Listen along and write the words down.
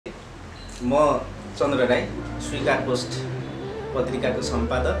म चन्द्र राई स्वीकार पोस्ट पत्रिकाको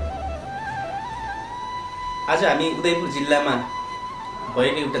सम्पादक। आज हामी उदयपुर जिल्लामा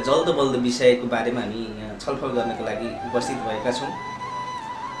भएको एउटा जल्दो बल्दो विषयको बारेमा हामी यहाँ छलफल गर्नको लागि उपस्थित भएका छौँ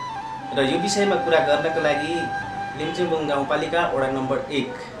र यो विषयमा कुरा गर्नको लागि लिम्चुमबुङ गाउँपालिका वडा नम्बर 1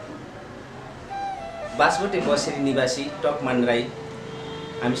 बासबोटे बसेरी निवासी टकमान राई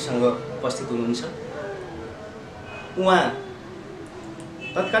हामीसँग उपस्थित हुनुहुन्छ। उहाँ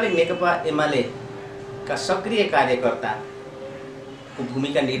तत्कालीन नेकपा एमालेका सक्रिय कार्यकर्ताको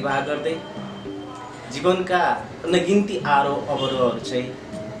भूमिका निर्वाह गर्दै जीवनका अनगिन्ती आरोह अवरोहहरू चाहिँ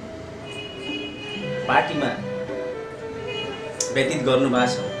पार्टीमा व्यतीत गर्नुभएको छ,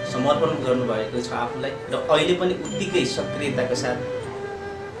 समर्पण गर्नुभएको छ आफूलाई र अहिले पनि उत्तिकै सक्रियताका साथ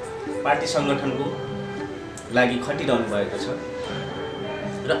पार्टी सङ्गठनको लागि खटिरहनु भएको छ।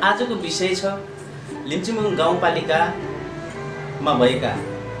 र आजको विषय छ लिम्चुमबुङ गाउँपालिकामा भएका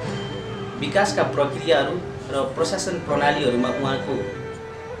विकासका प्रक्रियाहरू र प्रशासन प्रणालीहरूमा उहाँको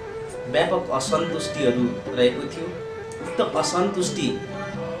व्यापक असन्तुष्टिहरू रहेको थियो। उक्त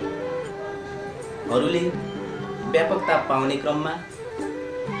असन्तुष्टिहरूले व्यापकता पाउने क्रममा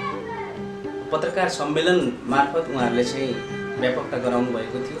पत्रकार सम्मेलन मार्फत उहाँहरूले चाहिँ व्यापकता गराउनु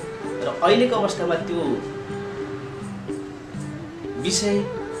भएको थियो र अहिलेको अवस्थामा त्यो विषय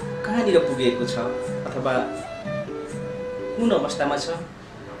कहाँनिर पुगेको छ अथवा कुन अवस्थामा छ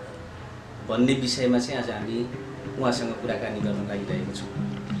भन्ने विषयमा चाहिँ आज हामी उहाँसँग कुराकानी गर्न लागिरहेको छौँ।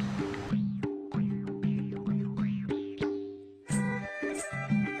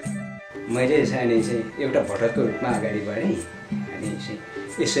 मैले चाहिँ एउटा भोटरको रूपमा अगाडि बढेँ अनि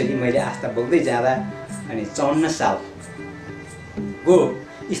यसरी मैले आस्था बोक्दै जाँदा अनि 54 सालको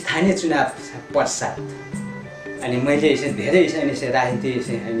स्थानीय चुनाव पश्चात अनि मैले धेरै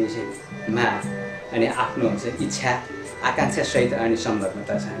राजनीतिमा अनि आफ्नो इच्छा आकाङ्क्षा सहित अनि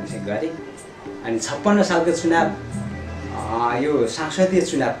संलग्नता गरेँ। अनि 56 सालको चुनाव यो संसदीय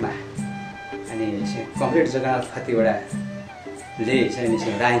चुनावमा अनि कमरेड जगन्नाथ खतिवडाले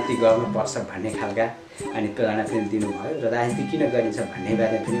राजनीति गर्नुपर्छ भन्ने खालका अनि प्रेरणा पनि दिनुभयो र राजनीति किन गरिन्छ भन्ने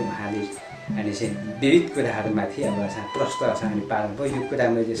बारे पनि उहाँले अनि विविध कुराहरूमाथि अब प्रश्न अनि पार्नु भयो। यो कुरा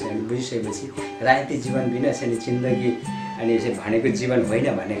मैले बुझिसकेपछि राजनीति जीवन बिना जिन्दगी अनि भनेको जीवन होइन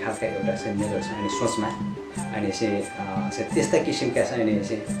भन्ने खालका एउटा मेरो अनि सोचमा अनि त्यस्ता किसिमका अनि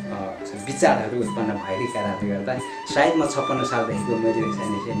विचारहरू उत्पन्न भएको कारणले गर्दा सायद म 56 सालदेखिको मैले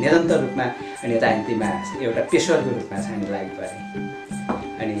निरन्तर रूपमा अनि राजनीतिमा एउटा पेसरको रूपमा लागि परेँ।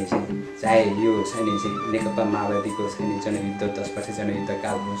 अनि चाहे यो नेकपा माओवादीको जनयुद्ध 10 वर्ष जनयुद्ध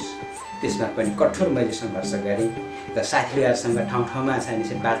काल होस्, त्यसमा पनि कठोर मैले सङ्घर्ष गरेँ र साथीभाइहरूसँग ठाउँ ठाउँमा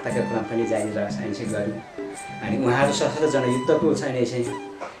वार्ताको क्रम पनि जारी गऱ्यौँ। अनि उहाँहरू सशस्त्र जनयुद्धको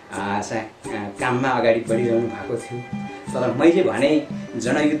काममा अगाडि बढिरहनु भएको थियो। तर मैले भने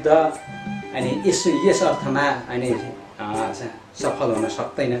जनयुद्ध अनि यस अर्थमा अनि सफल हुन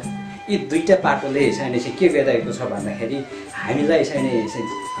सक्दैन। यी दुईटा पाटोले के गरिरहेको छ भन्दाखेरि हामीलाई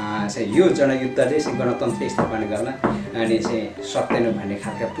यो जनयुद्धले गणतन्त्र स्थापना गर्न अनि सक्दैन भन्ने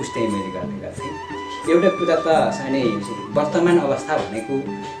खालका पुष्टि मैले गर्ने गर्थेँ। एउटा कुरा त वर्तमान अवस्था भनेको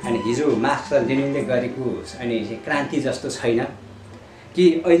अनि हिजो मार्क्स र लेनिनले गरेको अनि क्रान्ति जस्तो छैन कि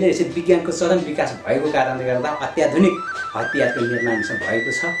अहिले विज्ञानको चरम विकास भएको कारणले गर्दा अत्याधुनिक हतियारको निर्माण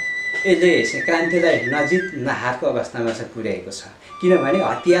भएको छ। यसले क्रान्तिलाई नजिक नहारको अवस्थामा पुर्याएको छ। किनभने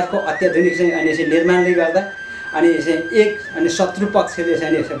हतियारको अत्याधुनिक अनि निर्माणले गर्दा अनि अनि शत्रु पक्षले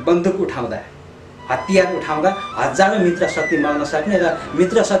बन्दुक उठाउँदा हतियार उठाउँदा हजारौँ मित्र शक्ति मर्न सक्ने र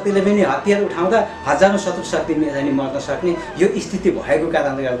मित्र शक्तिले पनि हतियार उठाउँदा हजारौँ शत्रु शक्ति मर्न सक्ने यो स्थिति भएको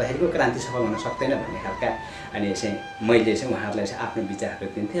कारणले गर्दाखेरिको क्रान्ति सफल हुन सक्दैन भन्ने खालका अनि मैले उहाँहरूलाई आफ्नो विचारहरू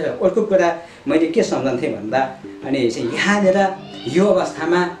दिन्थेँ। र अर्को कुरा मैले के सम्झन्थेँ भन्दा अनि यहाँनिर यो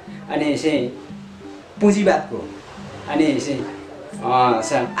अवस्थामा अनि पुँजीवादको अनि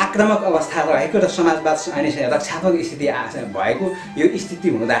आक्रामक अवस्था रहेको र समाजवाद अनि रक्षात्मक स्थिति भएको यो स्थिति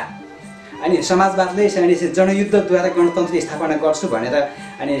हुँदा अनि समाजवादले जनयुद्धद्वारा गणतन्त्र स्थापना गर्छु भनेर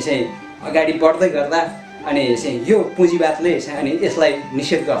अनि अगाडि बढ्दै गर्दा अनि यो पुँजीवादले अनि यसलाई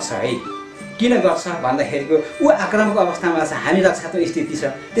निषेध गर्छ है। किन गर्छ भन्दाखेरिको ऊ आक्रामक अवस्थामा छ, हामी रक्षात्मक स्थिति छ।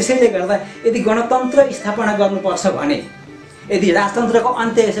 त्यसैले गर्दा यदि गणतन्त्र स्थापना गर्नुपर्छ भने, यदि राजतन्त्रको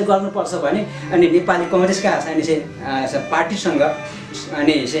अन्त्य गर्नुपर्छ भने अनि नेपाली कङ्ग्रेसका अनि पार्टीसँग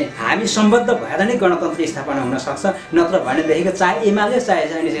अनि हामी सम्बद्ध भएर नै गणतन्त्र स्थापना हुन सक्छ। नत्र भनेदेखिको चाहे एमाले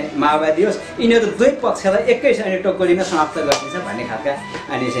चाहे माओवादी होस्, यिनीहरू दुई पक्षलाई एकै टोकरीमा समाप्त गरिदिन्छ भन्ने खालका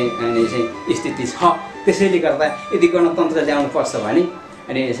अनि स्थिति छ। त्यसैले गर्दा यदि गणतन्त्र ल्याउनुपर्छ भने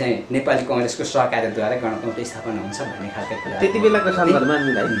अनि नेपाली कङ्ग्रेसको सहकार्यद्वारा गणतन्त्र स्थापना हुन्छ भन्ने खालको कुरा त्यति बेलाको सन्दर्भमा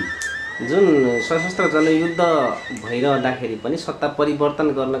जुन सशस्त्र जनयुद्ध भइरहँदाखेरि पनि सत्ता परिवर्तन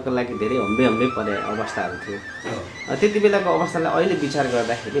गर्नको लागि धेरै हम्बे परे अवस्थाहरू थियो। त्यति बेलाको अवस्थालाई अहिले विचार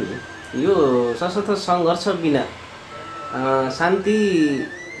गर्दाखेरि नि यो सशस्त्र सङ्घर्ष बिना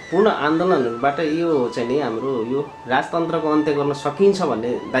शान्तिपूर्ण आन्दोलनहरूबाट यो चाहिँ नि हाम्रो यो राजतन्त्रको अन्त्य गर्न सकिन्छ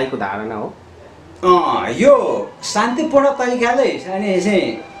भन्ने दाइको धारणा हो। यो शान्तिपूर्ण तरिकाले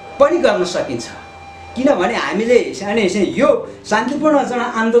चाहिँ पनि गर्न सकिन्छ, किनभने हामीले यो शान्तिपूर्ण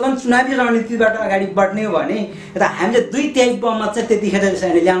जनआन्दोलन चुनावी रणनीतिबाट अगाडि बढ्ने हो भने र हामीले 2/3 बहुमत चाहिँ त्यतिखेर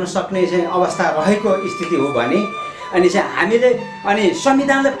ल्याउन सक्ने अवस्था रहेको स्थिति हो भने हामीले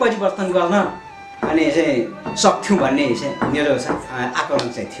संविधानलाई परिवर्तन गर्न सक्थ्यौँ भन्ने मेरो आकलन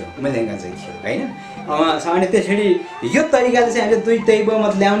थियो, मूल्याङ्कन थियो होइन। अनि त्यसरी यो तरिकाले हामीले 2/3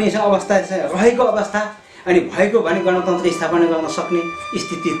 बहुमत ल्याउने अवस्था रहेको अवस्था भएको भने गणतन्त्र स्थापना गर्न सक्ने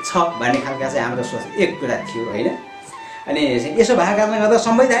स्थिति छ भन्ने खालका हाम्रो सोच एक कुरा थियो होइन। अनि यसो भएको कारणले गर्दा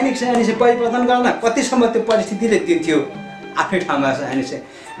संवैधानिक परिवर्तन गर्न कतिसम्म त्यो परिस्थितिले दिन्थ्यो आफ्नै ठाउँमा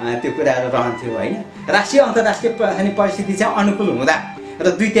त्यो कुराहरू रहन्थ्यो होइन। राष्ट्रिय अन्तर्राष्ट्रिय परिस्थिति चाहिँ अनुकूल हुँदा र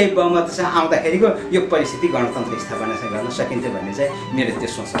 2/3 बहुमत आउँदाखेरिको यो परिस्थिति गणतन्त्र स्थापना गर्न सकिन्थ्यो भन्ने चाहिँ मेरो त्यो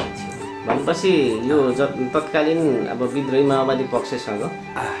सोच थियो। भनेपछि यो तत्कालीन अब विद्रोही माओवादी पक्षसँग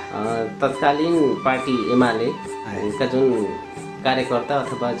तत्कालीन पार्टी एमालेका जुन कार्यकर्ता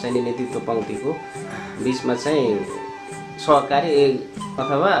अथवा चाहिँ नेतृत्व पङ्क्तिको बिचमा चाहिँ सहकारी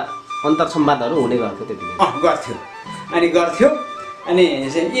अथवा अन्तर्संवादहरू हुने गर्थ्यो त्यति गर्थ्यो। अनि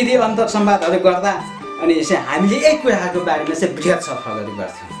यदि अन्तर्संवादहरू गर्दा हामीले एक कुराको बारेमा चाहिँ बृहत छलफलहरू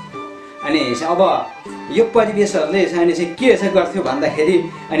गर्थ्यौँ। अनि अब यो परिवेशहरूले के गर्थ्यो भन्दाखेरि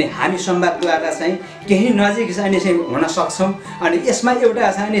हामी संवादद्वारा चाहिँ केही नजिक हुन सक्छौँ। अनि यसमा एउटा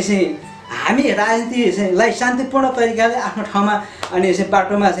हामी राजनीतिलाई शान्तिपूर्ण तरिकाले आफ्नो ठाउँमा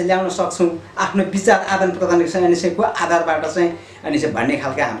बाटोमा ल्याउन सक्छौँ, आफ्नो विचार आदान प्रदानको आधारबाट चाहिँ भन्ने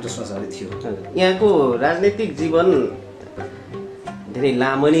खालका हाम्रो सोचहरू थियो। यहाँको राजनीतिक जीवन धेरै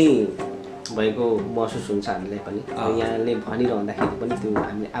लामो नै भएको महसुस हुन्छ हामीलाई पनि। यहाँले भनिरहँदाखेरि पनि त्यो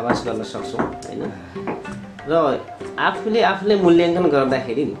हामीले आवाज गर्न सक्छौँ होइन। र आफूले मूल्याङ्कन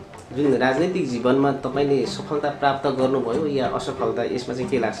गर्दाखेरि जुन राजनीतिक जीवनमा तपाईँले सफलता प्राप्त गर्नुभयो या असफलता, यसमा चाहिँ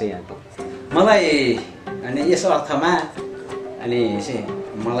के लाग्छ यहाँको? मलाई यस अर्थमा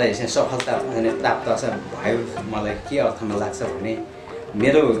मलाई सफलता प्राप्त भयो। मलाई के अर्थमा लाग्छ भने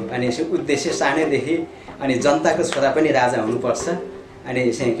मेरो उद्देश्य सानैदेखि जनताको छोरा पनि राजा हुनुपर्छ,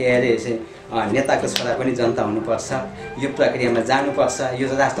 नेताको छोरा पनि जनता हुनुपर्छ, यो प्रक्रियामा जानुपर्छ। यो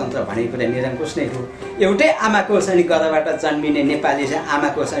राजतन्त्र भनेको कुरा निरङ्कुश नै हो। एउटै आमाको गर्भबाट जन्मिने नेपाली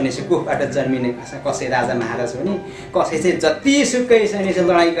आमाको कोखबाट जन्मिने कसै राजा महाराज हो नि, कसै चाहिँ जतिसुकै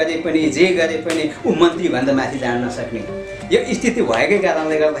लडाइँ गरे पनि जे गरे पनि ऊ मन्त्रीभन्दा माथि जान नसक्ने यो स्थिति भएकै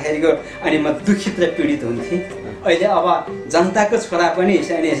कारणले गर्दाखेरिको म दुखित र पीडित हुन्थेँ। अहिले अब जनताको छोरा पनि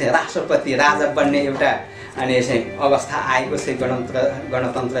राष्ट्रपति राजा बन्ने एउटा अवस्था आएको चाहिँ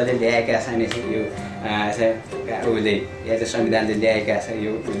गणतन्त्रले ल्याएका यो उसले या चाहिँ संविधानले ल्याएका छ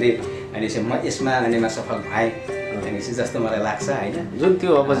यो उसले म यसमा सफल भएँ जस्तो मलाई लाग्छ होइन। जुन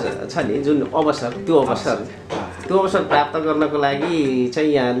त्यो अवसर छ नि, जुन अवसर त्यो अवसर प्राप्त गर्नको लागि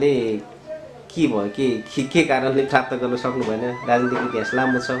चाहिँ यहाँले के भयो, के कारणले प्राप्त गर्न सक्नु भएन? राजनीतिक इतिहास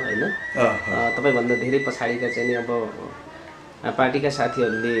लामो छ होइन। तपाईँभन्दा धेरै पछाडिका चाहिँ नि अब पार्टीका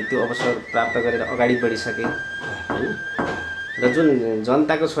साथीहरूले त्यो अवसर प्राप्त गरेर अगाडि बढिसके होइन। र जुन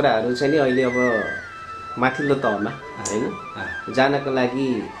जनताको छोराहरू चाहिँ नि अहिले अब माथिल्लो तहमा होइन जानको लागि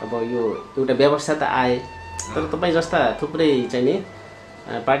अब यो एउटा व्यवस्था त आए, तर तपाईँ जस्ता थुप्रै चाहिँ नि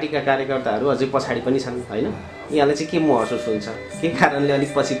पार्टीका कार्यकर्ताहरू अझै पछाडि पनि छन् होइन। यहाँलाई चाहिँ के महसुस हुन्छ, के कारणले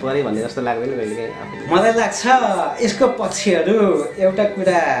अलिक पछि परे भन्ने जस्तो लाग्दैन कहिलेकाहीँ? मलाई लाग्छ यसको पक्षहरू एउटा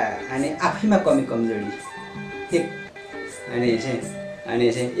कुरा आफैमा कमजोरी एक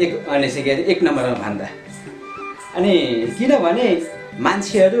नम्बरमा भन्दा किनभने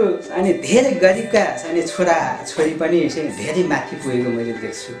मान्छेहरू धेरै गरिबका छोरा छोरी पनि धेरै माथि पुगेको मैले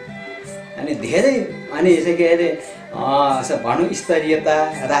देख्छु। धेरै भनौँ स्तरीयता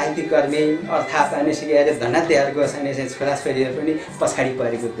राजनीतिक कर्मी अर्थात् धनाध्ययहरूको छोराछोरीहरू पनि पछाडि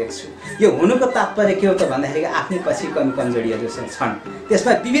परेको देख्छु। यो हुनुको तात्पर्य के हो त भन्दाखेरि आफ्नै पछि कमजोरीहरू छन्।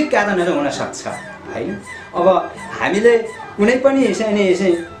 त्यसमा विविध कारणहरू हुन सक्छ होइन। अब हामीले कुनै पनि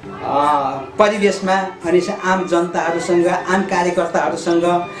परिवेशमा आम जनताहरूसँग आम कार्यकर्ताहरूसँग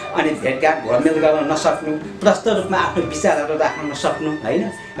भेटघाट घोलमेल गर्न नसक्नु, प्रष्ट रूपमा आफ्नो विचारहरू राख्न नसक्नु होइन।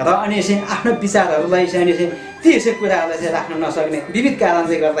 र आफ्नो विचारहरूलाई ती कुराहरूलाई राख्न नसक्ने विविध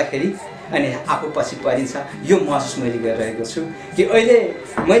कारणले गर्दाखेरि आफू पछि परिन्छ। यो महसुस मैले गरिरहेको छु कि अहिले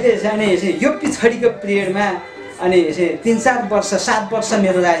मैले यो पछाडिको पिरियडमा 3-4 वर्ष 7 वर्ष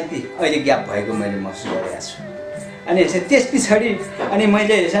मेरो राजनीति अहिले ग्याप भएको मैले महसुस गरिरहेको छु। अनि त्यस पछाडि अनि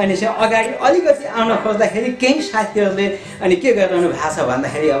मैले अनि अगाडि अलिकति आउन खोज्दाखेरि केही साथीहरूले अनि के गरिरहनु भएको छ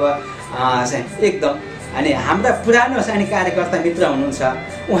भन्दाखेरि अब एकदम अनि हाम्रा पुरानो अनि कार्यकर्ता मित्र हुनुहुन्छ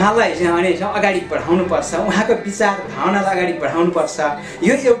उहाँलाई अनि अगाडि बढाउनुपर्छ, उहाँको विचार भावनालाई अगाडि बढाउनुपर्छ।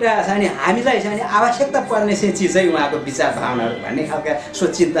 यो एउटा अनि हामीलाई अनि आवश्यकता पर्ने चिजै उहाँको विचार भावनाहरू भन्ने खालका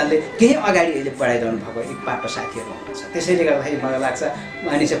सोच चिन्तनले केही अगाडि अहिले बढाइरहनु भएको एक पाटो साथीहरू हुनुहुन्छ। त्यसैले गर्दाखेरि मलाई लाग्छ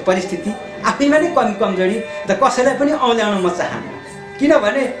अनि परिस्थिति आफैमा नै कमजोरी त कसैलाई पनि औल्याउन म चाहन्न,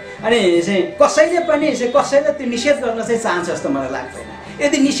 किनभने अनि कसैले पनि कसैलाई त्यो निषेध गर्न चाहन्छ जस्तो मलाई लाग्दैन।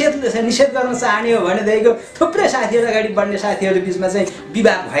 यदि निषेध गर्न चाहने हो भनेदेखिको थुप्रै साथीहरू अगाडि बढ्ने साथीहरू बिचमा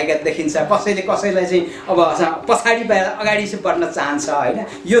विवाद भएका देखिन्छ। कसैले कसैलाई अब पछाडि पाएर अगाडि बढ्न चाहन्छ होइन।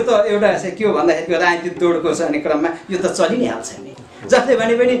 यो त एउटा के हो भन्दाखेरि राजनीतिक दौडको अनि क्रममा यो त चलि नै हाल्छ नि। जसले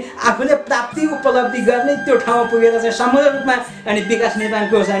भने पनि आफूले प्राप्ति उपलब्धि गर्ने त्यो ठाउँमा पुगेर समग्र रूपमा अनि विकास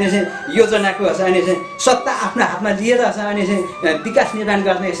निर्माणको अनि योजनाको अनि सत्ता आफ्नो हातमा लिएर अनि विकास निर्माण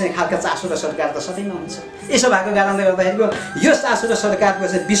गर्ने खालका चासो र सरकार त सधैँ हुन्छ। यसो भएको कारणले गर्दाखेरिको यो चासो र सरकारको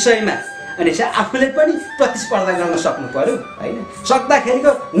विषयमा अनि आफूले पनि प्रतिस्पर्धा गर्न सक्नु पर्यो होइन।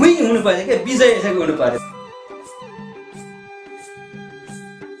 सक्दाखेरिको विन हुनु पर्यो क्या, विजय हुनु पर्यो।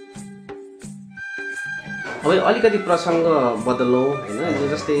 अब अलिकति प्रसङ्ग बदलौँ होइन।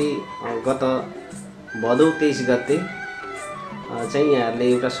 जस्तै गत भदौ 23 गते चाहिँ यहाँहरूले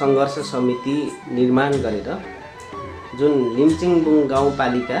एउटा सङ्घर्ष समिति निर्माण गरेर जुन लिम्चिङबुङ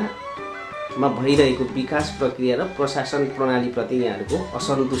गाउँपालिकामा भइरहेको विकास प्रक्रिया र प्रशासन प्रणालीप्रति यहाँहरूको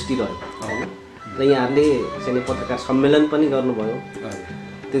असन्तुष्टि रह्यो होइन। र यहाँहरूले चाहिँ पत्रकार सम्मेलन पनि गर्नुभयो।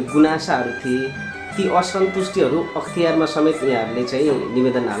 त्यो गुनासाहरू थिए, ती असन्तुष्टिहरू अख्तियारमा समेत यहाँहरूले चाहिँ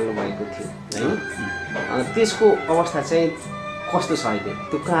निवेदन हाल्नु भएको थियो होइन। त्यसको अवस्था चाहिँ कस्तो छ अहिले,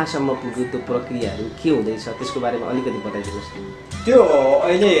 त्यो कहाँसम्म पुग्यो, त्यो प्रक्रियाहरू के हुँदैछ त्यसको बारेमा अलिकति बताइदिनुहोस्। त्यो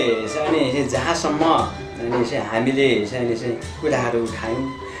अहिले अनि जहाँसम्म अनि हामीले कुराहरू उठायौँ,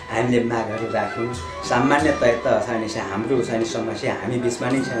 हामीले मागहरू राख्यौँ, सामान्यतया त अनि हाम्रो अनि समस्या हामी बिचमा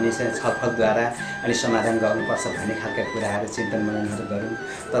नै अनि छलफलद्वारा अनि समाधान गर्नुपर्छ भन्ने खालका कुराहरू चिन्तन मननहरू गऱ्यौँ।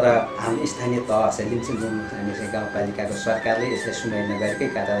 तर हाम्रो स्थानीय तह लिम्चिङबुङ अनि गाउँपालिकाको सरकारले यसलाई सुनाइ नगरेकै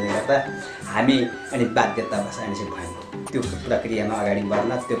कारणले गर्दा हामी अनि बाध्यतावश अनि भयौँ त्यो प्रक्रियामा अगाडि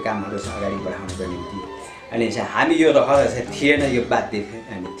बढ्न, त्यो कामहरू अगाडि बढाउनको निम्ति। अनि हामी यो रहर थिएन, यो बाध्य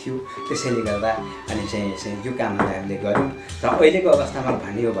अनि थियो। त्यसैले गर्दा अनि यो कामहरू हामीले गऱ्यौँ। र अहिलेको अवस्थामा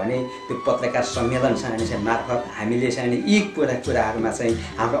भन्ने हो भने त्यो पत्रकार सम्मेलन अनि मार्फत हामीले अनि यी कुराहरूमा चाहिँ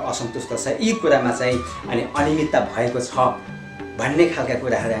हाम्रो असन्तुष्ट छ, यी कुरामा चाहिँ अनि अनियमितता भएको छ भन्ने खालका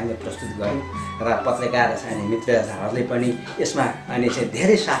कुराहरू हामीले प्रस्तुत गऱ्यौँ। र पत्रकार अनि मित्रहरूले पनि यसमा अनि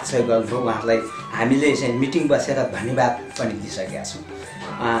धेरै साथ सहयोग गर्नुभयो। उहाँहरूलाई हामीले मिटिङ बसेर धन्यवाद पनि दिइसकेका छौँ।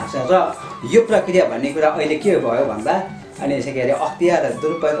 र यो प्रक्रिया भन्ने कुरा अहिले के भयो भन्दा अनि के अरे अख्तियार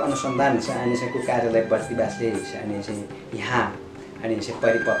दुरुपयोग अनुसन्धान अनि को कार्यालय बर्दिवासले अनि यहाँ अनि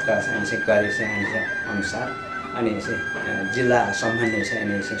परिपत्र अनि गरे अनि अनुसार अनि जिल्ला समन्वय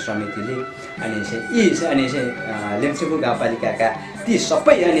अनि समितिले अनि यी अनि लिम्चिङबुङ गाउँपालिकाका ती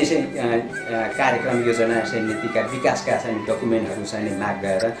सबै अनि कार्यक्रम योजना नीतिका विकासका डकुमेन्टहरू चाहिँ माग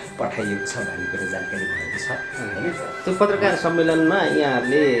गरेर पठाइएको छ भन्ने कुरो जानकारी भएको छ होइन। त्यो पत्रकार सम्मेलनमा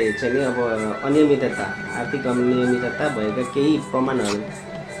यहाँहरूले चाहिँ नि अब अनियमितता, आर्थिक अनियमितता भएका केही प्रमाणहरू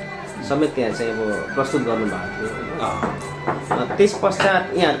समेत त्यहाँ चाहिँ अब प्रस्तुत गर्नुभएको थियो। त्यस पश्चात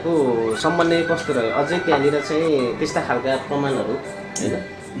यहाँहरूको समन्वय कस्तो रह्यो? अझै त्यहाँनिर चाहिँ त्यस्ता खालका प्रमाणहरू होइन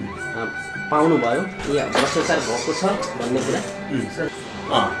पाउनुभयो या भ्रष्टाचार भएको छ भन्ने कुरा?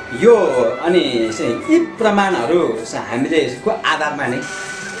 यो अनि यी प्रमाणहरू हामीले को आधारमा नै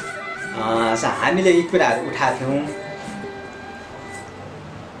हामीले यी कुराहरू उठाएको थियौँ।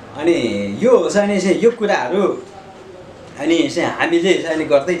 अनि यो चाहिँ यो कुराहरू अनि हामीले अनि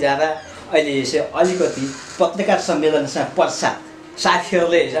गर्दै जाँदा अहिले अलिकति पत्रकार सम्मेलन पश्चात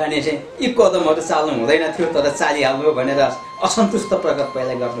साथीहरूले अनि यी कदमहरू चाल्नु हुँदैन थियो तर चालिहाल्नु भनेर असन्तुष्ट प्रकट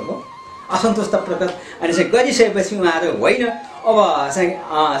पहिला गर्नुभयो। असन्तुष्ट प्रकट अनि गरिसकेपछि उहाँहरू होइन अब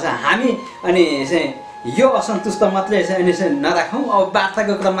हामी अनि यो असन्तुष्ट मात्रै अनि नराखौँ, अब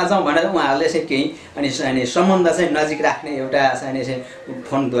वार्ताको क्रममा जाउँ भनेर उहाँहरूले केही अनि सम्बन्ध नजिक राख्ने एउटा अनि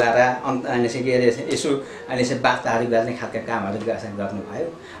फोनद्वारा अनि के अरे यसो अनि वार्ताहरू गर्ने खालका कामहरू गर्नुभयो।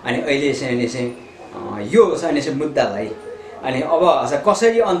 अनि अहिले अनि यो अनि मुद्दालाई अनि अब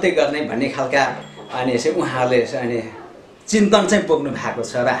कसरी अन्त्य गर्ने भन्ने खालका अनि उहाँहरूले अनि चिन्तन चाहिँ बोक्नु भएको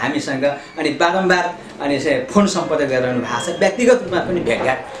छ र हामीसँग अनि बारम्बार अनि फोन सम्पर्क गरिरहनु भएको छ। व्यक्तिगत रूपमा पनि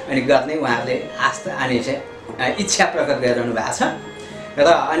भेटघाट अनि गर्ने उहाँहरूले आस्था अनि इच्छा प्रकट गरिरहनु भएको छ र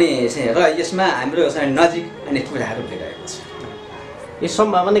अनि र यसमा हाम्रो नजिक अनि कुराहरू भइरहेको छ। यो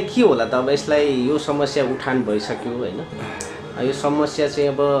सम्भावना के होला त? अब यसलाई यो समस्या उठान भइसक्यो होइन, यो समस्या चाहिँ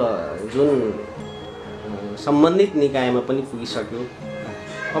अब जुन सम्बन्धित निकायमा पनि पुगिसक्यो।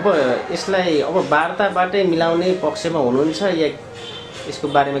 अब यसलाई अब वार्ताबाटै मिलाउने पक्षमा हुनुहुन्छ या यसको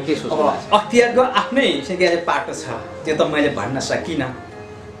बारेमा के सोच्नु भएको छ? अख्तियारको आफ्नै के अरे पाटो छ, त्यो त मैले भन्न सकिनँ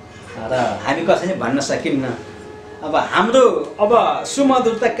र हामी कसैले भन्न सकिन्न। अब हाम्रो अब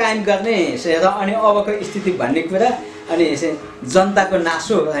सुमधुरता कायम गर्ने र अनि अबको स्थिति भन्ने कुरा अनि जनताको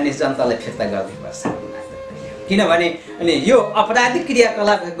नासो अनि जनतालाई फिर्ता गर्नुपर्छ। किनभने अनि यो अपराधिक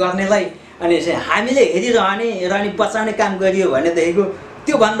क्रियाकलाप गर्नेलाई अनि हामीले हेरिरहने र अनि बचाउने काम गरियो भनेदेखिको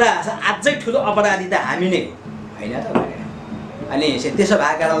त्योभन्दा अझै ठुलो अपराधी त हामी नै हो, होइन त? अनि त्यसो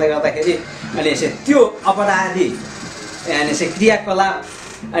भएको कारणले गर्दाखेरि अनि त्यो अपराधी अनि क्रियाकलाप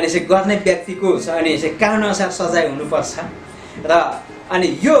अनि गर्ने व्यक्तिको अनि कानुनअनुसार सजाय हुनुपर्छ र अनि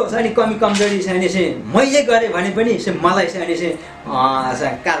यो चाहिँ कमी कमजोरी चाहिँ मैले गरेँ भने पनि मलाई चाहिँ अनि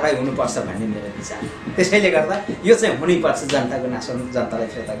कारबाही हुनुपर्छ भन्ने मेरो विचार। त्यसैले गर्दा यो चाहिँ हुनैपर्छ, जनताको नासो जनतालाई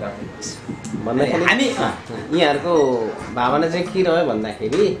फिर्ता गर्नुपर्छ भन्दाखेरि हामी यहाँहरूको भावना चाहिँ के रह्यो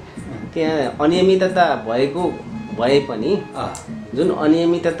भन्दाखेरि त्यहाँ अनियमितता भएको भए पनि जुन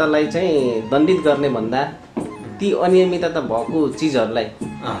अनियमिततालाई चाहिँ दण्डित गर्ने भन्दा ती अनियमितता भएको चिजहरूलाई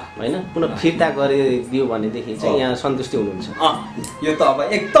होइन पुनः फिर्ता गरिदियो भनेदेखि चाहिँ यहाँ सन्तुष्टि हुनुहुन्छ? यो त अब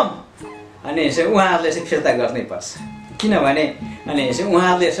एकदम अनि उहाँहरूले चाहिँ फिर्ता गर्नै पर्छ। किनभने अनि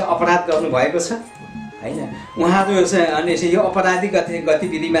उहाँहरूले अपराध गर्नुभएको छ होइन, उहाँहरू चाहिँ अनि यो अपराधिक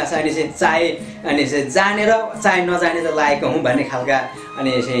गतिविधिमा चाहिँ अनि चाहे अनि जानेर चाहे नजानेर लागेको हुँ भन्ने खालका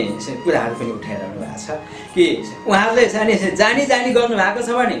अनि कुराहरू पनि उठाइरहनु भएको छ कि उहाँहरूले चाहिँ अनि जानी गर्नुभएको छ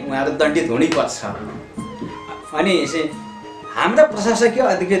भने उहाँहरू दण्डित हुनैपर्छ। अनि हाम्रा प्रशासकीय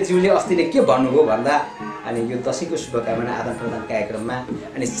अधिकृतज्यूले अस्ति नै के भन्नुभयो भन्दा अनि यो दसैँको शुभकामना आदान प्रदान कार्यक्रममा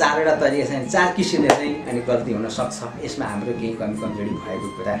अनि 4वटा तरिका चाहिँ 4 किसिमले चाहिँ अनि गल्ती हुन सक्छ, यसमा हाम्रो केही कमी कमजोरी भएको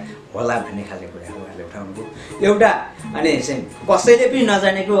कुरा होला भन्ने खालको कुरा उहाँले उठाउनुभयो। एउटा अनि कसैले पनि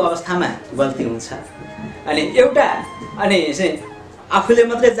नजानेको अवस्थामा गल्ती हुन्छ, अनि एउटा अनि आफूले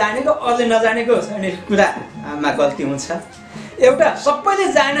मात्रै जानेको अरूले नजानेको अनि कुरामा गल्ती हुन्छ, एउटा सबैले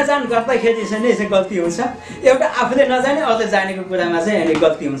जान गर्दाखेरि चाहिँ गल्ती हुन्छ, एउटा आफूले नजाने अरूले जानेको कुरामा चाहिँ अनि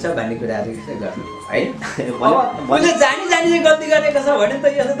गल्ती हुन्छ भन्ने कुराहरू गर्नु है। उसले जानी गल्ती गरेको छ भने त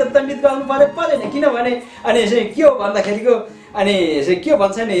यसो त दण्डित गर्नु परेन। किनभने अनि के हो भन्दाखेरिको अनि के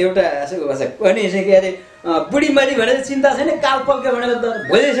भन्छ नि एउटा अनि के अरे बुढी मरी भनेर चिन्ता छैन, काल पल्क्यो भनेर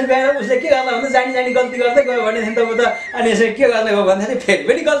भोलि गएर उसले के गर्दा हुन्छ जानी गल्ती गर्दै गयो भनेदेखि त ऊ त अनि के गर्ने हो भन्दाखेरि फेरि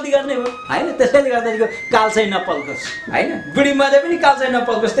पनि गल्ती गर्ने हो होइन। त्यसैले गर्दाखेरि काल चाहिँ नपल्कोस् होइन, बुढी मरे पनि काल चाहिँ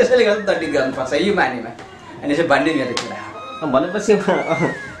नपल्कोस्, त्यसैले गर्दा दण्डित गर्नुपर्छ यो मानेमा अनि भन्ने मेरो कुरा हो। भनेपछि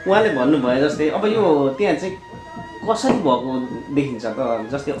उहाँले भन्नुभयो जस्तै अब यो त्यहाँ चाहिँ कसरी भएको देखिन्छ त?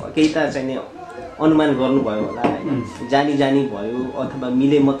 जस्तै केही त चाहिँ नि अनुमान गर्नुभयो होला होइन, जानी भयो अथवा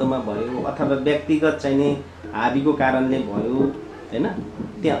मिलेमतोमा भयो अथवा व्यक्तिगत चाहिँ नि हाबीको कारणले भयो होइन,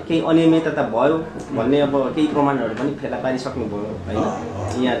 त्यहाँ केही अनियमितता भयो भन्ने अब केही प्रमाणहरू पनि फेला पारिसक्नुभयो होइन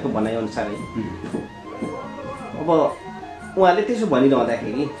यहाँहरूको भनाइअनुसारै। अब उहाँले त्यसो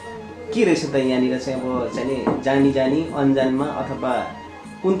भनिरहँदाखेरि के रहेछ त यहाँनिर चाहिँ अब चाहिँ जानी अन्जानमा अथवा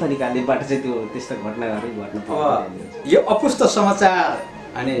कुन तरिकालेबाट चाहिँ त्यो त्यस्तो घटनाहरू घट्नु? यो अपुष्ट समाचार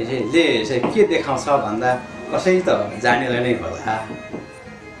अनि ले चाहिँ के देखाउँछ भन्दा कसै त जानेर नै होला।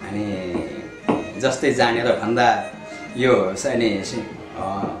 अनि जस्तै जानेर भन्दा यो चाहिँ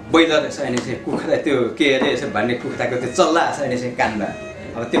बोइलर चाहिँ कुखुरा त्यो के अरे भन्ने कुखुराको त्यो चल्ला चाहिँ काण्ड,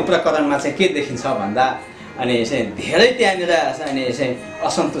 अब त्यो प्रकरणमा चाहिँ के देखिन्छ भन्दा अनि धेरै त्यहाँनिर अनि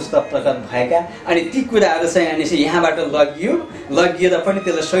असन्तुष्ट प्रकट भएका अनि ती कुराहरू चाहिँ अनि यहाँबाट लगिएर पनि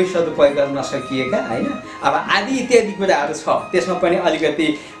त्यसलाई सही सदुपयोग गर्न नसकिएका होइन। अब आदि इत्यादि कुराहरू छ, त्यसमा पनि अलिकति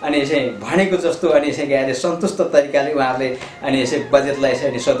अनि भनेको जस्तो अनि के अरे सन्तुष्ट तरिकाले उहाँहरूले अनि बजेटलाई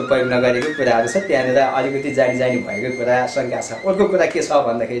चाहिँ सदुपयोग नगरेको कुराहरू छ, त्यहाँनिर अलिकति जानी भएको कुरा शङ्का छ। अर्को कुरा के छ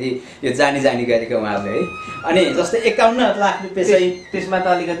भन्दाखेरि यो जानी गरेको उहाँहरूले है, अनि जस्तै 51 लाख रुपियाँ चाहिँ त्यसमा त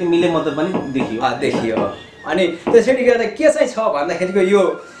अलिकति मिलेमतो पनि देखियो। अनि त्यसरी गर्दा के चाहिँ छ भन्दाखेरिको यो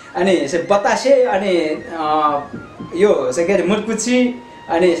अनि बतासे अनि यो के अरे मुर्कुची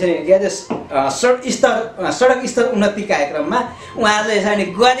अनि के अरे सडक स्तर उन्नति कार्यक्रममा उहाँहरूले अनि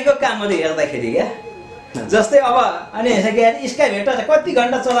गरेको कामहरू हेर्दाखेरि क्या जस्तै अब अनि के अरे स्काइभेटर कति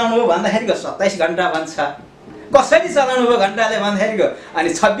घन्टा चलाउनु हो भन्दाखेरिको 27 घन्टा भन्छ। कसरी चलाउनु भयो घन्टाले भन्दाखेरिको अनि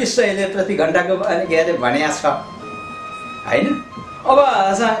 2600ले प्रति घन्टाको अनि के अरे भनेको छ होइन। अब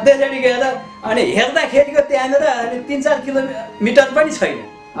त्यसरी गएर अनि हेर्दाखेरिको त्यहाँनिर अनि 3-4 किलोमिटर पनि छैन।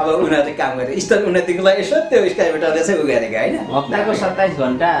 अब उनीहरूले काम गरे स्तर उन्नतिको लागि यसो त्यो स्काइभेटरले चाहिँ उगारेको होइन। हप्ताको 27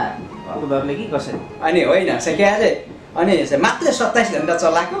 घन्टा उनीहरूले कि कसरी अनि होइन के अरे अनि मात्रै 27 घन्टा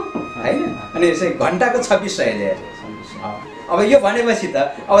चलाएको होइन, अनि घन्टाको 2600 ले अब यो भनेपछि त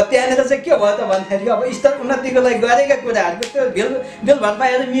अब त्यहाँनिर चाहिँ के भयो त भन्दाखेरि अब स्तर उन्नतिको लागि गरेका कुराहरूको त्यो बेल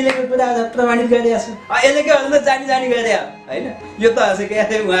भत्पाहरू मिलेको कुराहरू प्रमाणित गरिरहेको छ। यसले के भन्दा जानी गरे होइन, यो त के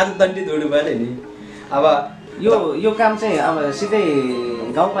अरे उहाँहरू दण्डित हुनु पऱ्यो नि। अब यो काम चाहिँ अब सिधै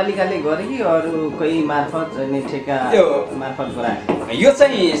गाउँपालिकाले गरे कि अरू कोही मार्फत अनि ठेका मार्फत गरायो? यो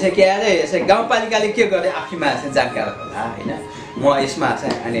चाहिँ के अरे गाउँपालिकाले के गरे आफैमा चाहिँ जानकार होला होइन। म यसमा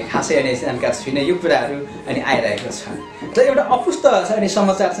चाहिँ अनि खासै अनि जानकार छुइनँ यो कुराहरू अनि आइरहेको छ। र एउटा अपुष्ट अनि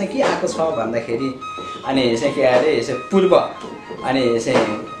समाचार चाहिँ के आएको छ भन्दाखेरि अनि चाहिँ के अरे पूर्व अनि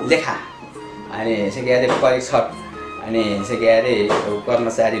चाहिँ लेखा अनि चाहिँ के अरे परीक्षक अनि चाहिँ के अरे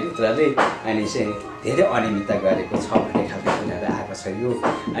कर्मचारीभित्रले अनि चाहिँ धेरै अनियमितता गरेको छ भन्ने खालको कुराहरू आएको छ। यो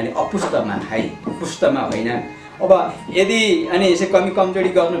अनि अपुष्टमा है, पुष्टमा होइन। अब यदि अनि चाहिँ कमी कमजोरी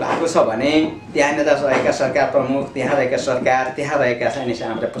गर्नु भएको छ भने त्यहाँनिर रहेका सरकार प्रमुख, त्यहाँ रहेका सरकार, त्यहाँ रहेका अनि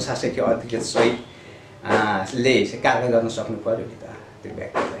हाम्रा प्रशासकीय अधिकृत सहितले कारवाही गर्न सक्नु पऱ्यो नि त त्यो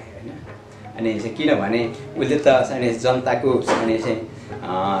व्यक्तिलाई होइन। अनि चाहिँ किनभने उसले त अनि जनताको अनि चाहिँ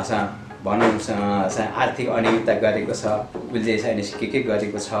भनौँ आर्थिक अनियमितता गरेको छ, उसले चाहिँ अनि के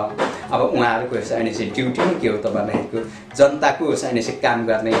गरेको छ। अब उहाँहरूको अनि चाहिँ ड्युटी नै के हो त भन्दाखेरिको जनताको अनि चाहिँ काम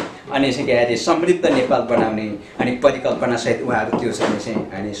गर्ने अनि चाहिँ के अरे समृद्ध नेपाल बनाउने अनि परिकल्पनासहित उहाँहरू त्यो चाहिँ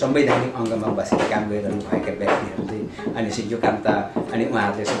अनि संवैधानिक अङ्गमा बसेर काम गरिरहनु भएका व्यक्तिहरूले अनि चाहिँ यो काम त अनि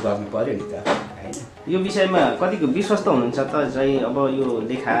उहाँहरूले चाहिँ गर्नु पऱ्यो नि त होइन। यो विषयमा कतिको विश्वस्त हुनुहुन्छ त चाहिँ अब यो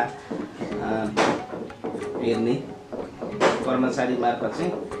लेखा हेर्ने कर्मचारी मार्फत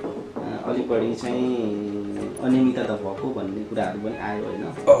चाहिँ अलिक बढी चाहिँ अनियमितता त भएको भन्ने कुराहरू पनि आयो होइन।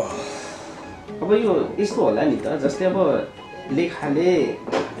 अब यो यस्तो होला नि त जस्तै अब लेखाले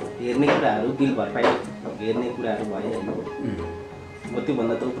हेर्ने कुराहरू बिल भरपाई हेर्ने कुराहरू भयो होइन। अब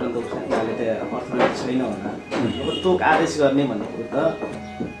त्योभन्दा त उपरान्त उहाँले त अर्थनैतिक छैन होला। अब तोक आदेश गर्ने भनेको त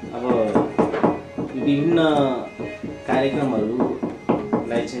अब विभिन्न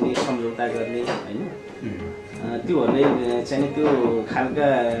कार्यक्रमहरूलाई चाहिँ सम्झौता गर्ने होइन, त्योहरूले चाहिँ त्यो खालका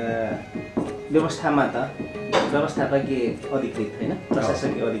व्यवस्थामा त व्यवस्थापकीय अधिकृत होइन,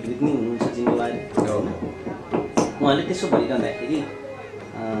 प्रशासकीय अधिकृत नै हुनुहुन्छ जिम्मेवारी। उहाँले त्यसो भइरहँदाखेरि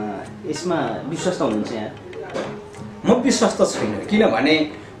यसमा विश्वस्त हुनुहुन्छ? यहाँ म विश्वस्त छैन, किनभने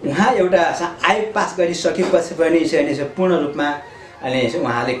उहाँ एउटा आयोग पास गरिसकेपछि पनि चाहिँ पूर्ण रूपमा अनि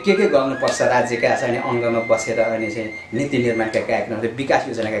उहाँले के गर्नुपर्छ राज्यका अनि अङ्गमा बसेर अनि चाहिँ नीति निर्माणका कार्यक्रमहरू, विकास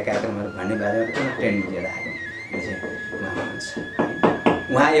योजनाका कार्यक्रमहरू भन्ने बारेमा पुनः ट्रेनिङ लिएर आएको उहाँ हुनुहुन्छ।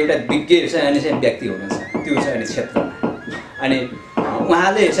 उहाँ एउटा विज्ञ अनि चाहिँ व्यक्ति हुनुहुन्छ त्यो चाहिँ अनि क्षेत्रमा। अनि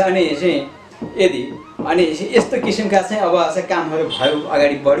उहाँले अनि चाहिँ यदि अनि यस्तो किसिमका चाहिँ अब चाहिँ कामहरू भयो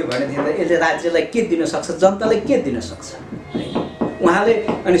अगाडि बढ्यो भनेदेखि त यसले राज्यलाई के दिन सक्छ, जनतालाई के दिन सक्छ उहाँले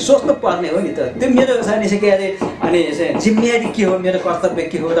अनि सोच्नु पर्ने हो नि त। त्यो मेरो अनि के अरे अनि जिम्मेवारी के हो, मेरो कर्तव्य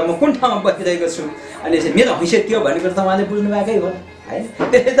के हो र म कुन ठाउँमा बसिरहेको छु अनि मेरो हैसियत के हो भन्ने कुरा त उहाँले बुझ्नु भएकै हो है।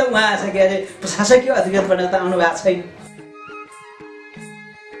 त्यसले त उहाँ के अरे प्रशासकीय अधिकृत बनेर त आउनु भएको छैन।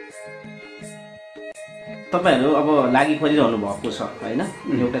 तपाईँहरू अब लागि परिरहनु भएको छ होइन,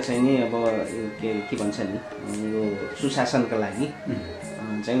 एउटा चाहिँ नि अब के भन्छ नि यो सुशासनका लागि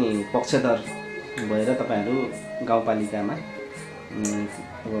चाहिँ पक्षधर भएर तपाईँहरू गाउँपालिकामा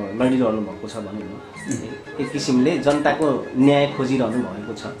अब लडिरहनु भएको छ भनौँ न। एक किसिमले जनताको न्याय खोजिरहनु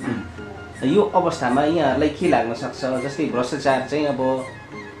भएको छ। यो अवस्थामा यहाँहरूलाई के लाग्न सक्छ? जस्तै भ्रष्टाचार चाहिँ अब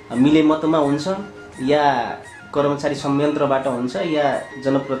मिलेमतोमा हुन्छ या कर्मचारी संयन्त्रबाट हुन्छ या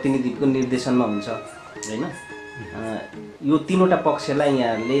जनप्रतिनिधिको निर्देशनमा हुन्छ होइन। यो तीनवटा पक्षलाई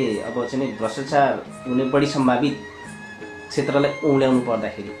यहाँहरूले अब चाहिँ भ्रष्टाचार हुने बढी सम्भावित क्षेत्रलाई औँल्याउनु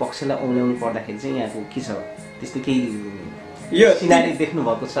पर्दाखेरि, पक्षलाई औँल्याउनु पर्दाखेरि चाहिँ यहाँको के छ? त्यस्तो केही यो सिनारी देख्नु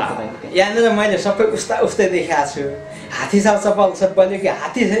भएको छ तपाईँ? यहाँनिर मैले सबै उस्तै देखाएको छु। हात्ती छ चपल छ बलियो कि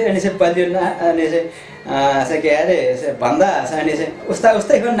हात्ती छ अनि चाहिँ बलियो अनि चाहिँ के अरे भन्दा अनि चाहिँ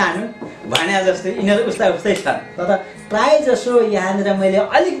उस्तै हो नानु भने जस्तै यिनीहरू उस्तै छन्। तर प्रायः जसो यहाँनिर मैले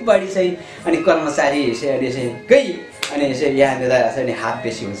अलिक बढी चाहिँ अनि कर्मचारी अनि चाहिँ अनि चाहिँ यहाँनिर अनि हात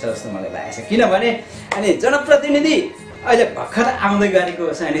बेसी हुन्छ जस्तो मलाई लागेको छ। किनभने अनि जनप्रतिनिधि अहिले भर्खर आउँदै गरेको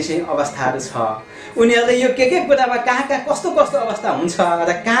अनि चाहिँ अवस्थाहरू छ। उनीहरूले यो के कुरामा कहाँ कस्तो अवस्था हुन्छ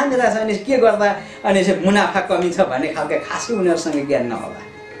र कहाँनिर अनि के गर्दा अनि चाहिँ मुनाफा कमी छ भन्ने खालको खासै उनीहरूसँग ज्ञान नहोला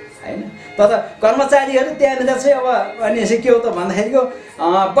होइन। तर कर्मचारीहरू त्यहाँनिर चाहिँ अब अनि चाहिँ के हो त भन्दाखेरिको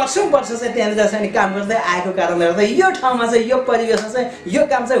वर्षौँ वर्ष चाहिँ त्यहाँनिर चाहिँ काम गर्दै आएको कारणले गर्दा यो ठाउँमा चाहिँ यो परिवेशमा चाहिँ यो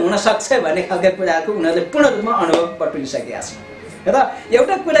काम चाहिँ हुनसक्छ भन्ने खालको कुराहरूको उनीहरूले पूर्ण रूपमा अनुभव बटुलिसकेका छन्। र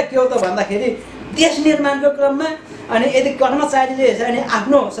एउटा कुरा के हो त भन्दाखेरि देश निर्माणको क्रममा अनि यदि कर्मचारीले अनि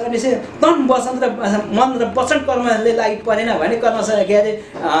आफ्नो अनि तन वचन र मन र वचन कर्मले लागि परेन भने कर्मचारी के अरे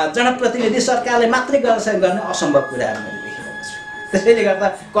जनप्रतिनिधि सरकारले मात्रै गर्ने असम्भव कुराहरू मैले देखिरहेको छु। त्यसैले गर्दा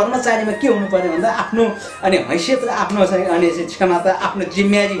कर्मचारीमा के हुनु पर्यो भन्दा आफ्नो अनि हैसियत र आफ्नो अनि क्षमता आफ्नो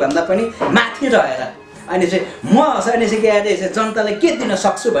जिम्मेवारी भन्दा पनि माथि रहेर अनि चाहिँ म अनि चाहिँ के अरे जनतालाई के दिन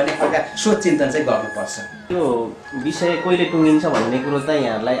सक्छु भन्ने खालका सोच चिन्तन चाहिँ गर्नुपर्छ। त्यो विषय कहिले टुङ्गिन्छ भन्ने कुरो त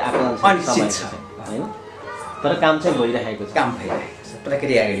यहाँहरूलाई आकलन अनिश्चित छ होइन, तर काम चाहिँ भइरहेको छ, काम भइरहेको छ,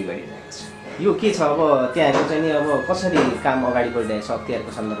 प्रक्रिया अगाडि बढिरहेको छ। यो के छ अब त्यहाँको चाहिँ नि अब कसरी काम अगाडि बढिरहेको छ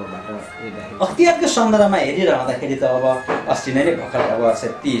अख्तियारको सन्दर्भबाट हेर्दाखेरि? अख्तियारको सन्दर्भमा हेरिरहँदाखेरि त अब अस्ति नै भर्खर अब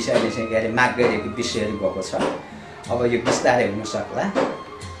ती अहिले चाहिँ के अरे माग गरिएको विषयहरू गएको छ। अब यो बिस्तारै हुन सक्ला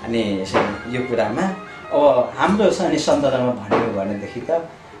अनि यो कुरामा अब हाम्रो अनि सन्दर्भमा भन्यो भनेदेखि त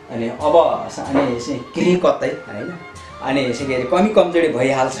अनि अब अनि केही कतै होइन अनि के अरे कमी कमजोरी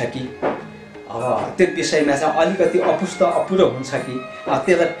भइहाल्छ कि अब त्यो विषयमा चाहिँ अलिकति अपुष्ट अपुरो हुन्छ कि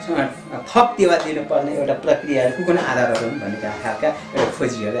त्यसलाई थप टेवा दिनुपर्ने एउटा प्रक्रियाहरू कुन आधारहरू हुन् भन्ने खालका एउटा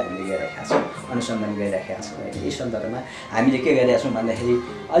खोजीहरू हामीले गरिरहेका छौँ, अनुसन्धान गरिरहेका छौँ होइन। यस सन्दर्भमा हामीले के गरिरहेका छौँ भन्दाखेरि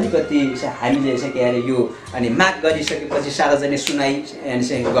अलिकति हामीले चाहिँ के अरे यो अनि माग गरिसकेपछि सार्वजनिक सुनाइ अनि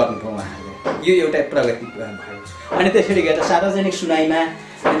चाहिँ गर्नुभयो उहाँहरूले, यो एउटा प्रगति भयो। अनि त्यसरी गरेर सार्वजनिक सुनाइमा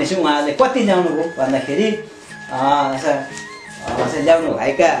अनि चाहिँ उहाँहरूले कति ल्याउनुभयो भन्दाखेरि ल्याउनु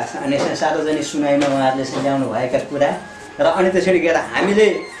भएका अनि सार्वजनिक सुनाइमा उहाँहरूले चाहिँ ल्याउनु भएका कुरा र अनि त्यसरी गरेर हामीले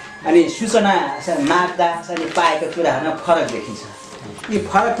अनि सूचना माग्दा अनि पाएका कुराहरूमा फरक देखिन्छ। यी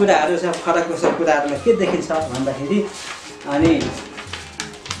फरक कुराहरू चाहिँ फरक कुराहरूमा के देखिन्छ भन्दाखेरि अनि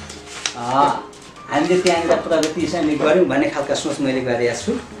हामीले त्यहाँनिर प्रगति चाहिँ गऱ्यौँ भन्ने खालका सोच मैले गरेको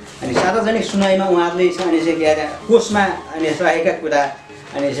छु। अनि सार्वजनिक सुनाइमा उहाँहरूले अनि चाहिँ के अरे कोषमा अनि रहेका कुरा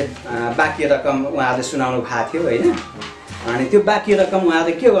अनि बाँकी रकम उहाँहरूले सुनाउनु भएको थियो होइन। अनि त्यो बाँकी रकम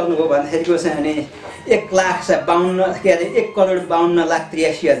उहाँहरूले के गर्नुभयो भन्दाखेरिको चाहिँ अनि 1,52 के अरे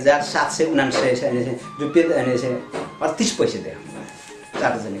 1,83,749 रुपियाँ अनि 38 पैसा दियो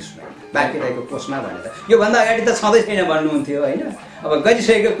सार्वजनिक सुनाइ बाँकी रहेको कोषमा भनेर। योभन्दा अगाडि त छँदै छैन भन्नुहुन्थ्यो होइन। अब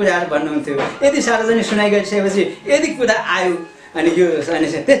गरिसकेको कुराहरू भन्नुहुन्थ्यो। यदि सार्वजनिक सुनाइ गरिसकेपछि यदि कुरा आयो अनि यो अनि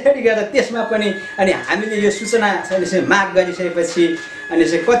त्यसरी गरेर त्यसमा पनि अनि हामीले यो सूचना अनि माग गरिसकेपछि अनि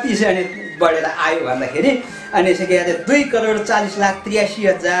कति चाहिँ अनि बढेर आयो भन्दाखेरि अनि के अरे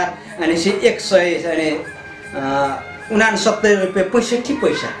 2,40,83,000 अनि 169 रुपियाँ 65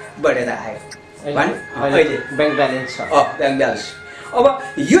 पैसा बढेर आयो भने अहिले ब्याङ्क ब्यालेन्स छ। ब्याङ्क ब्यालेन्स अब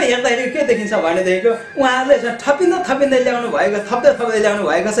यो हेर्दाखेरि के देखिन्छ भनेदेखिको उहाँहरूले थपिँदै ल्याउनु भएको थप्दै ल्याउनु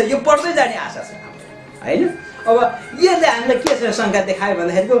भएको छ। यो बढ्दै जाने आशा छ होइन। अब यसले हामीलाई के छ शङ्का देखायो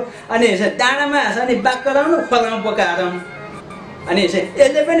भन्दाखेरिको अनि डाँडामा अनि बाघ कराउनु खोलामा बोकाएर अनि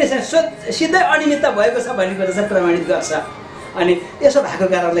यसले पनि सिधै अनियमितता भएको छ भन्ने कुरा चाहिँ प्रमाणित गर्छ। अनि यसो भएको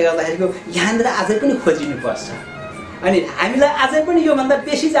कारणले गर्दाखेरिको यहाँनिर अझै पनि खोजिनुपर्छ। अनि हामीलाई अझै पनि योभन्दा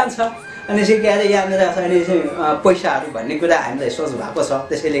बेसी जान्छ अनि के अरे यहाँनिर अनि पैसाहरू भन्ने कुरा हामीलाई सोच भएको छ।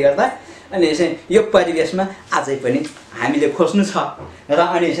 त्यसैले गर्दा अनि यो परिवेशमा अझै पनि हामीले खोज्नु छ र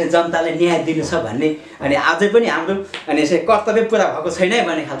अनि जनतालाई न्याय दिनु छ भन्ने अनि अझै पनि हाम्रो अनि कर्तव्य पुरा भएको छैन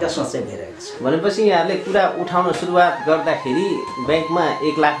भन्ने खालको सोच चाहिँ भइरहेको छ। भनेपछि यहाँले कुरा उठाउन सुरुवात गर्दाखेरि ब्याङ्कमा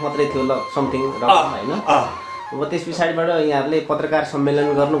 1 लाख मात्रै थियो ल समथिङ रकम होइन। अब त्यस पछाडिबाट यहाँहरूले पत्रकार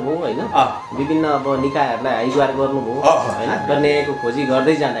सम्मेलन गर्नुभयो होइन, विभिन्न अब निकायहरूलाई हाइगुहार गर्नुभयो होइन, र न्यायको खोजी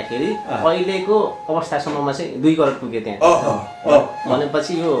गर्दै जाँदाखेरि अहिलेको अवस्थासम्ममा चाहिँ 2 करोड पुग्यो त्यहाँ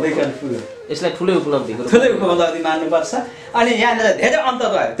भनेपछि यो यसलाई ठुलै उपलब्धि मान्नुपर्छ। अनि यहाँनिर धेरै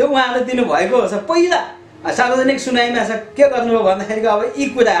अन्तर भयो। त्यो उहाँले दिनुभएको पहिला सार्वजनिक सुनाइमा के गर्नुभयो भन्दाखेरि अब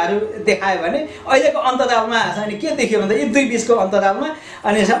यी कुराहरू देखायो भने अहिलेको अन्तरालमा अनि के देखियो भन्दा यी दुई बिचको अन्तरालमा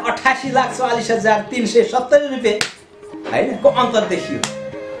अनि 88,44,370 रुपियाँ होइन को अन्तर देखियो।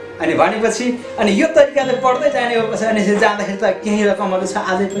 अनि भनेपछि अनि यो तरिकाले पढ्दै जाने हो अनि जाँदाखेरि त केही रकमहरू छ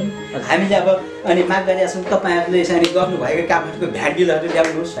अझै पनि हामीले अब अनि माग गरेका छौँ तपाईँहरूले अनि गर्नुभएको कामहरूको भ्याट बिलहरू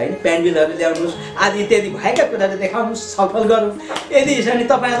ल्याउनुहोस् होइन, प्यान बिलहरू ल्याउनुहोस् आदि इत्यादि भएका कुराहरू देखाउनुहोस्, छलफल गरौँ। यदि अनि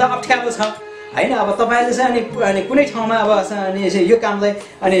तपाईँहरूलाई अप्ठ्यारो छ होइन, अब तपाईँहरूले चाहिँ अनि कुनै ठाउँमा अब अनि यो कामलाई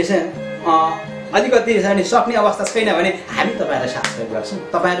अनि अलिकति अनि सक्ने अवस्था छैन भने हामी तपाईँहरूलाई साथ सहयोग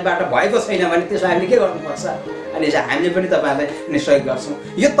गर्छौँ। तपाईँहरूबाट भएको छैन भने त्यसो हामीले के गर्नुपर्छ अनि हामीले पनि तपाईँहरूलाई अनि सहयोग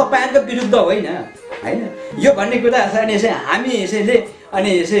गर्छौँ। यो तपाईँहरूको विरुद्ध होइन होइन, यो भन्ने कुरा अनि हामी यसैले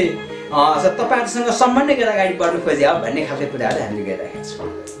अनि तपाईँहरूसँग सम्बन्ध गरेर अगाडि बढ्नु खोजे हो भन्ने खालको कुराहरू हामीले गरिरहेका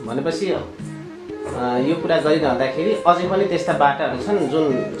छौँ। भनेपछि यो कुरा गरिरहँदाखेरि अझै पनि त्यस्ता बाटाहरू छन् जुन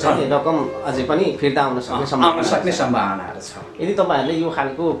रकम अझै पनि फिर्ता आउन सक्ने सम्भावनाहरू छ। यदि तपाईँहरूले यो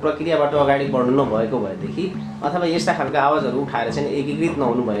खालको प्रक्रियाबाट अगाडि बढ्नु नभएको भएदेखि अथवा यस्ता खालको आवाजहरू उठाएर चाहिँ एकीकृत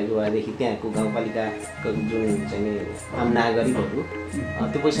नहुनु भएको भएदेखि त्यहाँको गाउँपालिकाको जुन चाहिँ आम नागरिकहरू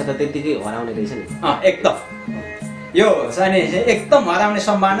त्यो पैसा त त्यत्तिकै हराउने रहेछ नि। एकदम यो चाहिँ एकदम हराउने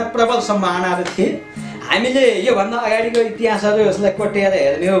सम्भावना प्रबल सम्भावनाहरू थिए। हामीले योभन्दा अगाडिको इतिहासहरू यसलाई कोटेर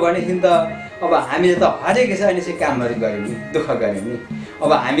हेर्ने हो भनेदेखि त अब हामीले त हरेक अनि चाहिँ कामहरू गऱ्यौँ नि, दुःख गऱ्यौँ नि।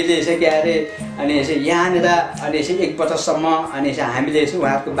 अब हामीले चाहिँ के अरे अनि चाहिँ यहाँनिर अनि चाहिँ 1 वर्षसम्म अनि चाहिँ हामीले चाहिँ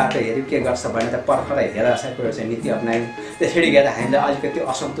उहाँहरूको बाटो हेऱ्यौँ के गर्छ भनेर पर्खर हेरेर चाहिँ चाहिँ नीति अप्नायौँ। त्यसरी गर्दा हामीलाई अलिकति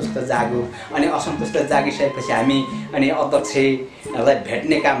असन्तुष्ट जाग्यो। अनि असन्तुष्ट जागिसकेपछि हामी अनि अध्यक्षलाई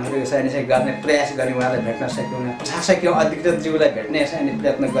भेट्ने कामहरू चाहिँ अनि चाहिँ गर्ने प्रयास गऱ्यौँ, उहाँलाई भेट्न सक्यौँ। प्रशासकीय अधिकृतज्यूलाई भेट्ने चाहिँ अनि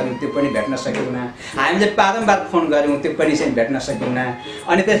प्रयत्न गऱ्यौँ, त्यो पनि भेट्न सक्यौँ। हामीले बारम्बार फोन गऱ्यौँ, त्यो पनि चाहिँ भेट्न सक्यौँ।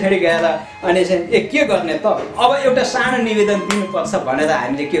 अनि त्यसरी गएर अनि चाहिँ के गर्ने त, अब एउटा सानो निवेदन दिनुपर्छ भनेर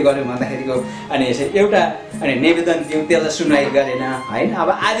हामीले के गर्यौँ भन्दाखेरिको अनि चाहिँ एउटा अनि निवेदन दियौँ, त्यसलाई सुनवाई गरेन होइन। अब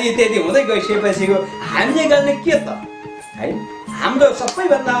आदि इत्यादि हुँदै गइसकेपछिको हामीले गर्ने के त है। हाम्रो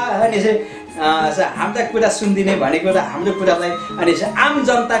सबैभन्दा अनि चाहिँ हाम्रा कुरा सुनिदिने भनेको र हाम्रो कुरालाई अनि चाहिँ आम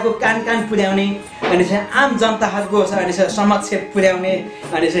जनताको कान कान पुर्याउने अनि चाहिँ आम जनताहरूको अनि चाहिँ समक्ष पुर्याउने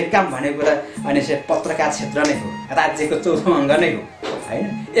अनि चाहिँ काम भनेको र अनि चाहिँ पत्रकार क्षेत्र नै हो, राज्यको चौथो अङ्ग नै हो होइन।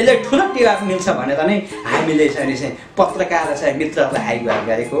 यसले ठुलो टेवा मिल्छ भनेर नै हामीले चाहिँ चाहिँ पत्रकार चाहिँ मित्रहरूलाई आग्रह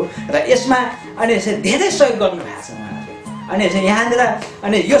गरेको र यसमा अनि चाहिँ धेरै सहयोग गर्नुभएको छ उहाँहरूले। अनि चाहिँ यहाँनिर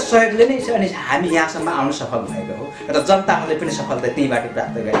अनि यो सहयोगले नै अनि हामी यहाँसम्म आउनु सफल भएको हो र जनताहरूले पनि सफलता त्यहीँबाट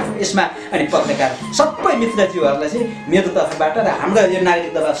प्राप्त गरेको। यसमा अनि पत्रकार सबै मित्रज्यूहरूलाई चाहिँ मेरो तर्फबाट र हाम्रो यो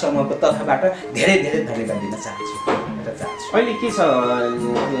नागरिक दबाव समूहको तर्फबाट धेरै धेरै धन्यवाद दिन चाहन्छु। अहिले के छ,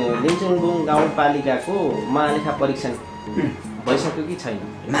 लिम्चुङबुङ गाउँपालिकाको महालेखा परीक्षण भइसक्यो कि छैन?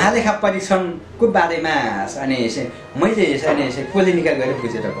 महालेखा परीक्षणको बारेमा अनि मैले अनि कोलिनिका गरेर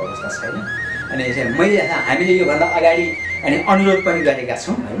बुझेको अवस्था छैन। अनि मैले हामीले योभन्दा अगाडि अनि अनुरोध पनि गरेका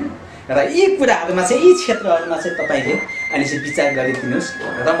छौँ होइन। र यी कुराहरूमा चाहिँ यी क्षेत्रहरूमा चाहिँ तपाईँले अनि विचार गरिदिनुहोस्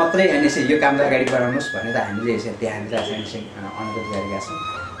र मात्रै अनि यो कामलाई अगाडि बढाउनुहोस् भनेर हामीले त्यहाँनिर चाहिँ अनुरोध गरेका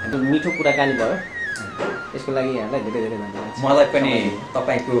छौँ। मिठो कुराकानी भयो, यसको लागि यहाँलाई धेरै धेरै धन्यवाद। मलाई पनि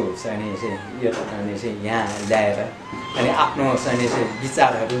तपाईँको अनि यो अनि यहाँ ल्याएर अनि आफ्नो अनि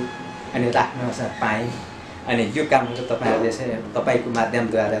विचारहरू अनि राख्न पाएँ। अनि यो कामहरू तपाईँहरूले चाहिँ तपाईँको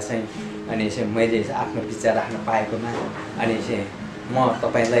माध्यमद्वारा चाहिँ अनि मैले आफ्नो विचार राख्न पाएकोमा अनि म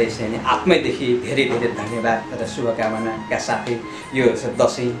तपाईँलाई चाहिँ आत्मैदेखि धेरै धेरै धन्यवाद र शुभकामनाका साथै यो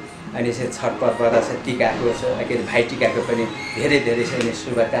दसैँ अनि छठ पर्व र टिकाको के अरे भाइ टिकाको पनि धेरै धेरै चाहिँ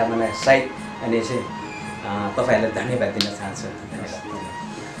शुभकामना सहित अनि तपाईँहरूलाई धन्यवाद दिन चाहन्छु। धन्यवाद।